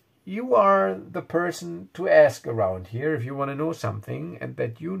that you are the person to ask around here if you want to know something, and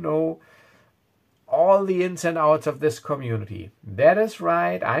that you know all the ins and outs of this community. That is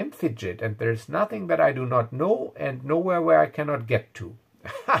right, I'm Fidget, and there's nothing that I do not know and nowhere where I cannot get to.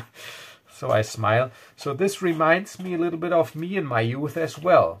 So I smile. So this reminds me a little bit of me in my youth as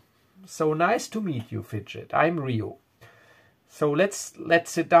well. So nice to meet you, Fidget. I'm Reo. So let's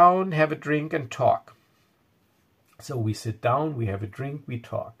sit down, have a drink, and talk. So we sit down, we have a drink, we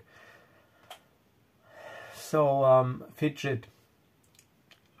talk. So, Fidget,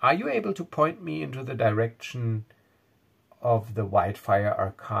 are you able to point me into the direction of the White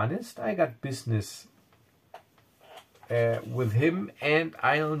Arcanist? I got business with him, and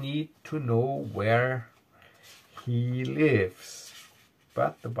I'll need to know where he lives.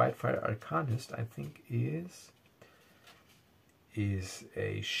 But the White Arcanist, I think, is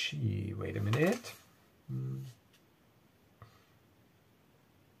a she. Wait a minute.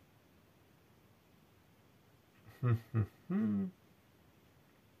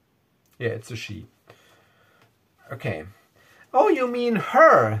 Yeah, it's a she. Okay. Oh, you mean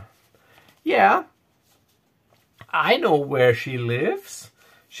her? Yeah. I know where she lives.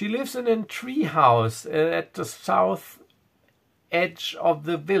 She lives in a tree house at the south edge of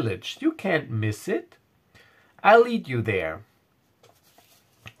the village. You can't miss it. I'll lead you there.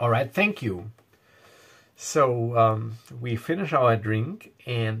 All right, thank you. So we finish our drink,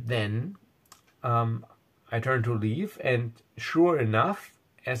 and then I turn to leave, and sure enough,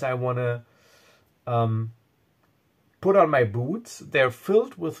 as I want to put on my boots, they're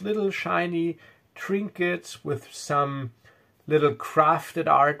filled with little shiny trinkets with some little crafted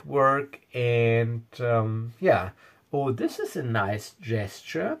artwork, and yeah. Oh, this is a nice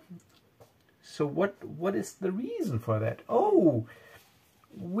gesture. So what is the reason for that? Oh,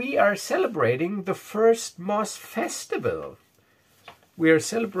 we are celebrating the first Moss Festival. We are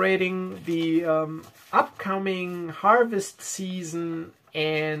celebrating the upcoming harvest season,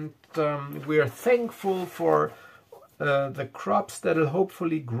 and we are thankful for the crops that will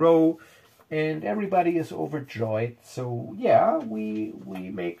hopefully grow, and everybody is overjoyed. So yeah, we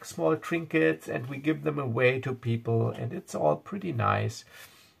make small trinkets and we give them away to people, and it's all pretty nice.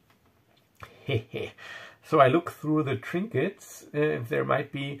 So I look through the trinkets if there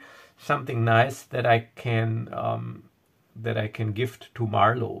might be something nice that I can gift to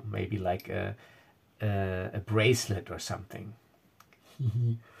Marlowe, maybe like a bracelet or something.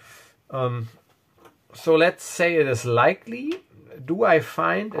 So let's say it is likely. Do I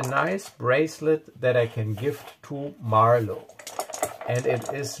find a nice bracelet that I can gift to Marlowe? And it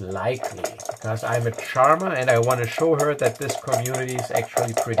is likely, because I'm a charmer and I want to show her that this community is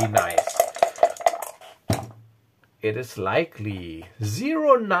actually pretty nice. It is likely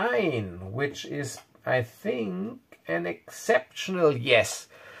 09, which is, I think, an exceptional yes.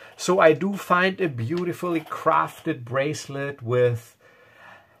 So I do find a beautifully crafted bracelet with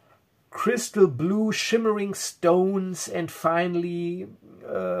crystal blue shimmering stones and finely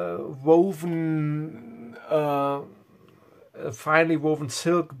woven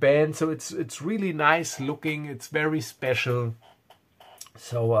silk band. So it's really nice looking. It's very special.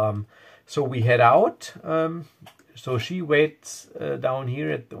 So so we head out. So she waits down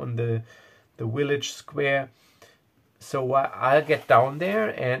here on the village square. So I'll get down there,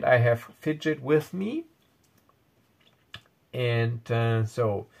 and I have Fidget with me. And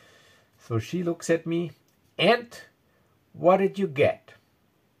so she looks at me. And what did you get?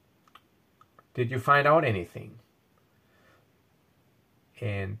 Did you find out anything?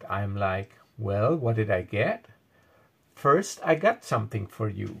 And I'm like, well, what did I get? First, I got something for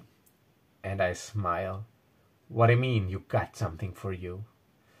you. And I smile. What do you mean you got something for you?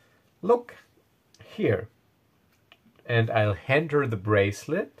 Look, here. And I'll hand her the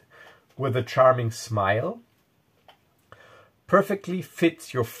bracelet with a charming smile. Perfectly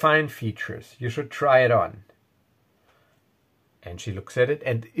fits your fine features. You should try it on. And she looks at it,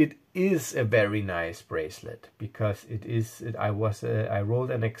 and it is a very nice bracelet, because it is. I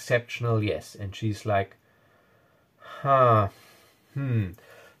rolled an exceptional yes, and she's like, So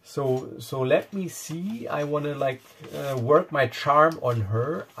let me see. I want to work my charm on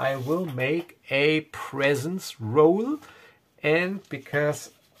her. I will make a presence roll, and because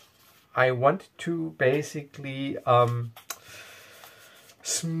I want to basically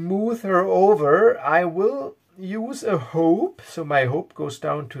smooth her over, I will use a hope. So my hope goes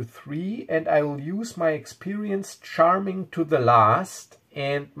down to 3, and I will use my experience charming to the last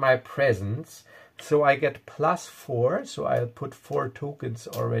and my presence. So I get +4, so I'll put 4 tokens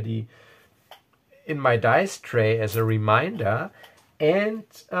already in my dice tray as a reminder. And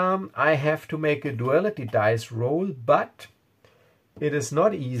I have to make a duality dice roll, but it is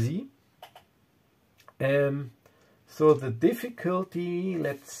not easy. So the difficulty,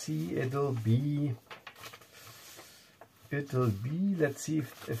 let's see, it'll be, let's see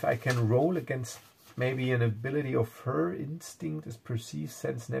if I can roll against maybe an ability of her. Instinct is perceive,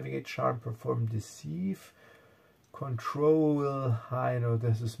 sense, navigate, charm, perform, deceive, control. I know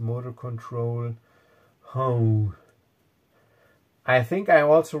this is motor control. Oh, I think I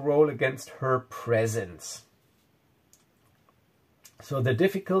also roll against her presence. So the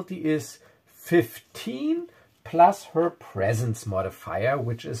difficulty is 15 plus her presence modifier,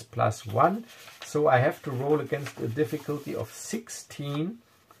 which is +1. So I have to roll against a difficulty of 16.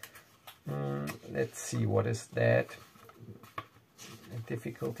 Let's see, what is that? A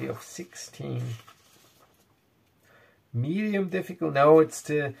difficulty of 16. Medium difficult. No, it's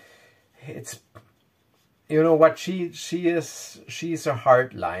you know what, she's a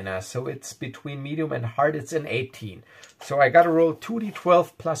hardliner, so it's between medium and hard. It's an 18. So I got to roll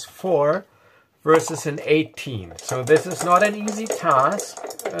 2d12 plus 4 versus an 18. So this is not an easy task,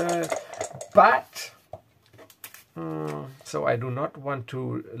 but so I do not want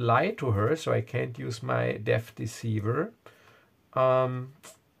to lie to her, so I can't use my deaf deceiver.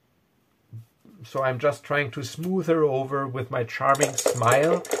 So I'm just trying to smooth her over with my charming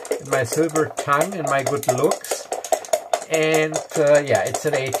smile and my silver tongue and my good looks. And yeah, it's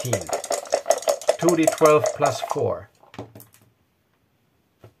an 18. 2d12 plus 4.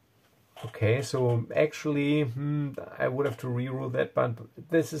 Okay, so actually, I would have to reroll that, but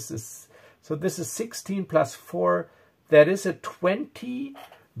this is so this is 16 plus 4. That is a 20,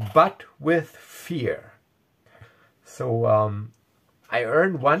 but with fear. So I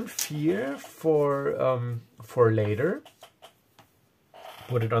earn 1 fear for later.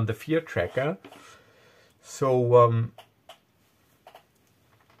 Put it on the fear tracker. So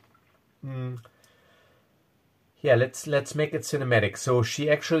yeah, let's make it cinematic. So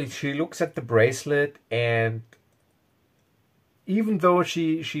she looks at the bracelet, and even though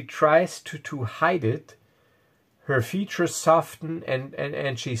she tries to hide it, her features soften,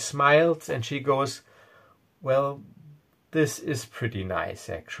 and she smiles, and she goes, well, this is pretty nice,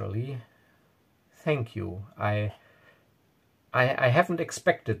 actually. Thank you. I haven't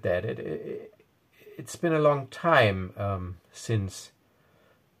expected that. It's been a long time since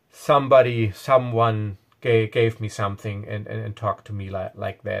someone gave me something and talked to me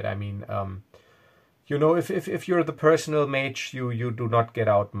like that. I mean, you know, if you're the personal mage, you do not get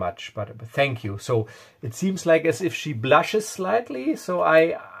out much, but thank you. So it seems like as if she blushes slightly, so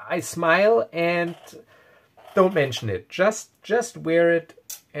I smile and don't mention it. Just wear it,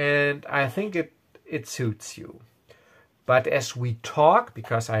 and I think it suits you. But as we talk,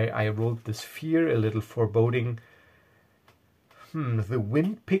 because I rolled this fear, a little foreboding, the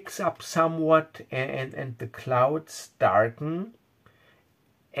wind picks up somewhat, and the clouds darken,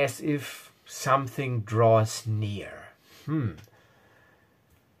 as if something draws near.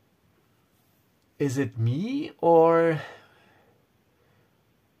 Is it me, or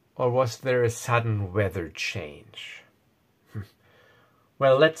was there a sudden weather change?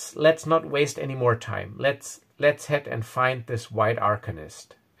 Well, let's not waste any more time. Let's head and find this White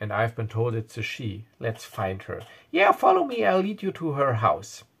Arcanist. And I've been told it's a she. Let's find her. Yeah, follow me. I'll lead you to her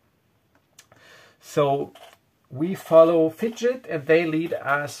house. So we follow Fidget, and they lead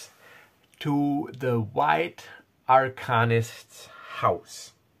us to the White Arcanist's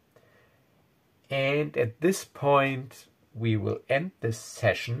house. And at this point, we will end this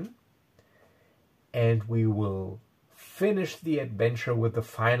session, and we will finish the adventure with the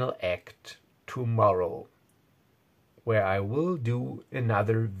final act tomorrow, where I will do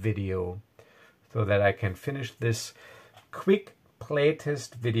another video so that I can finish this quick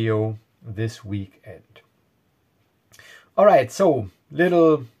playtest video this weekend. Alright, so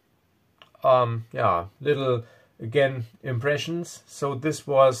little again impressions. So this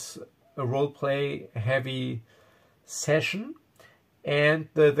was a roleplay heavy session, and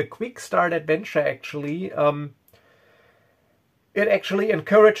the quick start adventure actually it actually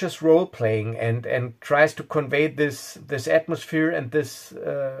encourages role-playing and tries to convey this atmosphere and this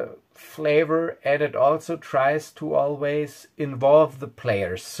flavor, and it also tries to always involve the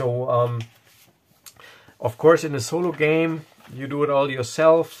players. So of course in a solo game you do it all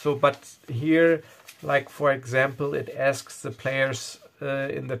yourself, so but here, like for example, it asks the players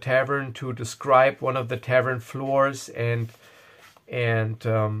in the tavern to describe one of the tavern floors and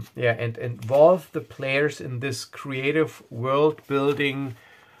involve the players in this creative world building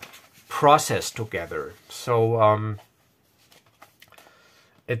process together. So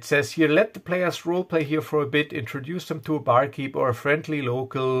it says here, let the players roleplay here for a bit, introduce them to a barkeep or a friendly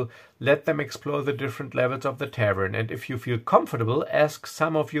local, let them explore the different levels of the tavern, and if you feel comfortable, ask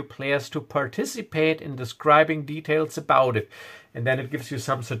some of your players to participate in describing details about it. And then it gives you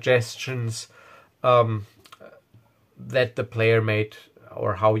some suggestions that the player made,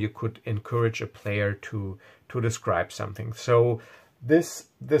 or how you could encourage a player to describe something. So this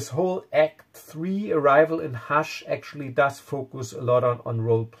whole Act 3, Arrival in Hush, actually does focus a lot on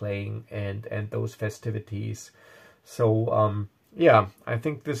role-playing and those festivities. So yeah, I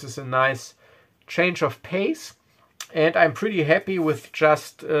think this is a nice change of pace, and I'm pretty happy with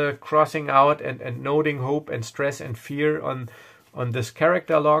just crossing out and noting hope and stress and fear on this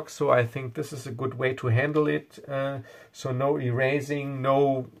character log. So I think this is a good way to handle it. So no erasing,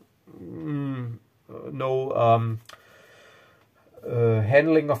 no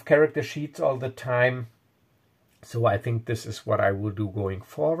handling of character sheets all the time. So I think this is what I will do going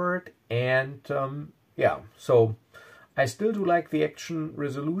forward. And yeah, so I still do like the action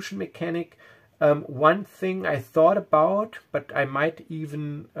resolution mechanic. One thing I thought about, but I might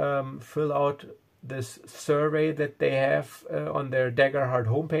even fill out this survey that they have on their Daggerheart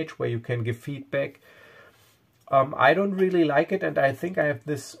homepage, where you can give feedback. I don't really like it, and I think I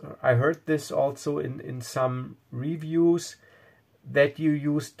heard this also in some reviews, that you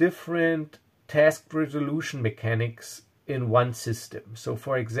use different task resolution mechanics in one system. So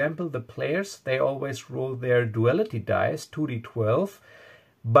for example, the players, they always roll their duality dice, 2d12,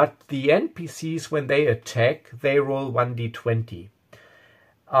 but the NPCs, when they attack, they roll 1d20.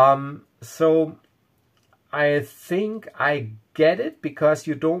 So I think I get it, because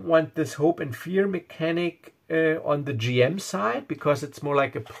you don't want this hope and fear mechanic on the GM side, because it's more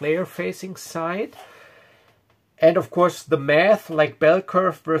like a player-facing side. And of course, the math, like bell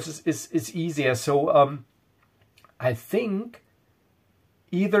curve versus, is easier. So I think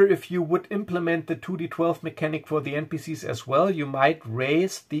either if you would implement the 2d12 mechanic for the NPCs as well, you might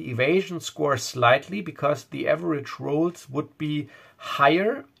raise the evasion score slightly, because the average rolls would be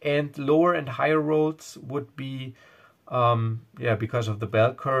higher, and lower and higher rolls would be, yeah, because of the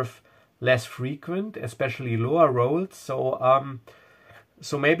bell curve, less frequent, especially lower rolls.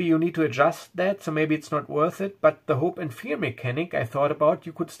 So maybe you need to adjust that, so maybe it's not worth it. But the hope and fear mechanic I thought about,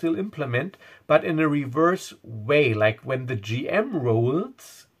 you could still implement, but in a reverse way. Like when the GM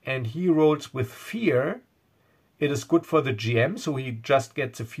rolls and he rolls with fear, it is good for the GM, so he just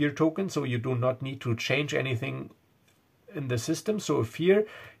gets a fear token, so you do not need to change anything in the system. So a fear,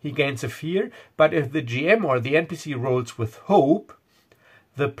 he gains a fear. But if the GM or the NPC rolls with hope,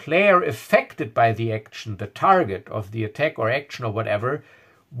 the player affected by the action, the target of the attack or action or whatever,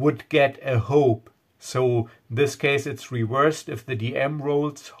 would get a hope. So in this case it's reversed. If the DM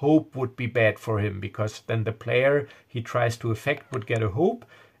rolls, hope would be bad for him, because then the player he tries to affect would get a hope,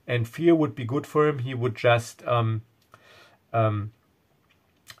 and fear would be good for him. He would just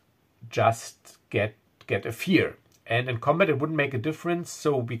get a fear. And in combat it wouldn't make a difference,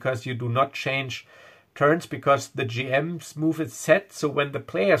 so because you do not change turns, because the GM's move is set. So when the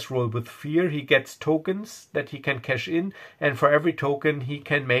players roll with fear, he gets tokens that he can cash in, and for every token he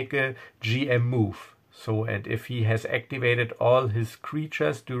can make a GM move. So, and if he has activated all his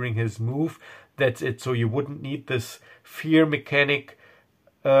creatures during his move, that's it. So you wouldn't need this fear mechanic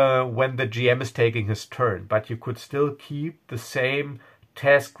when the GM is taking his turn, but you could still keep the same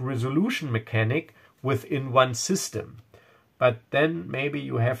task resolution mechanic within one system. But then maybe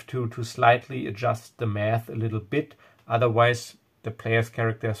you have to slightly adjust the math a little bit. Otherwise, the player's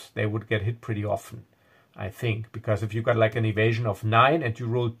characters, they would get hit pretty often, I think. Because if you got like an evasion of 9 and you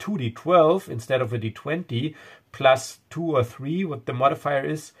roll 2d12 instead of a d20 plus 2 or 3, what the modifier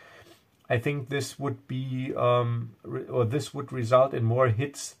is, I think this would be, or this would result in more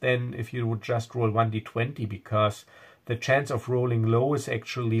hits than if you would just roll 1d20, because the chance of rolling low is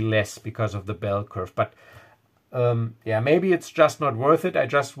actually less because of the bell curve. But yeah, maybe it's just not worth it. I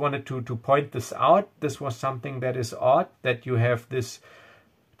just wanted to point this out. This was something that is odd, that you have this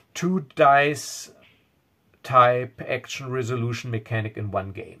 2 dice type action resolution mechanic in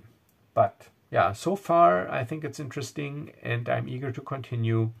one game. But yeah, so far I think it's interesting, and I'm eager to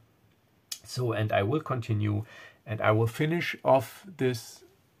continue. So, and I will continue, and I will finish off this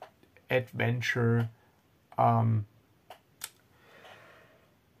adventure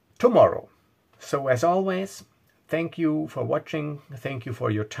tomorrow. So as always, thank you for watching. Thank you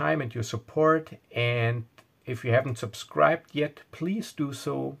for your time and your support. And if you haven't subscribed yet, please do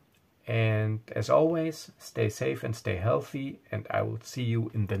so. And as always, stay safe and stay healthy. And I will see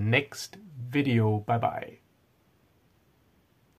you in the next video. Bye-bye.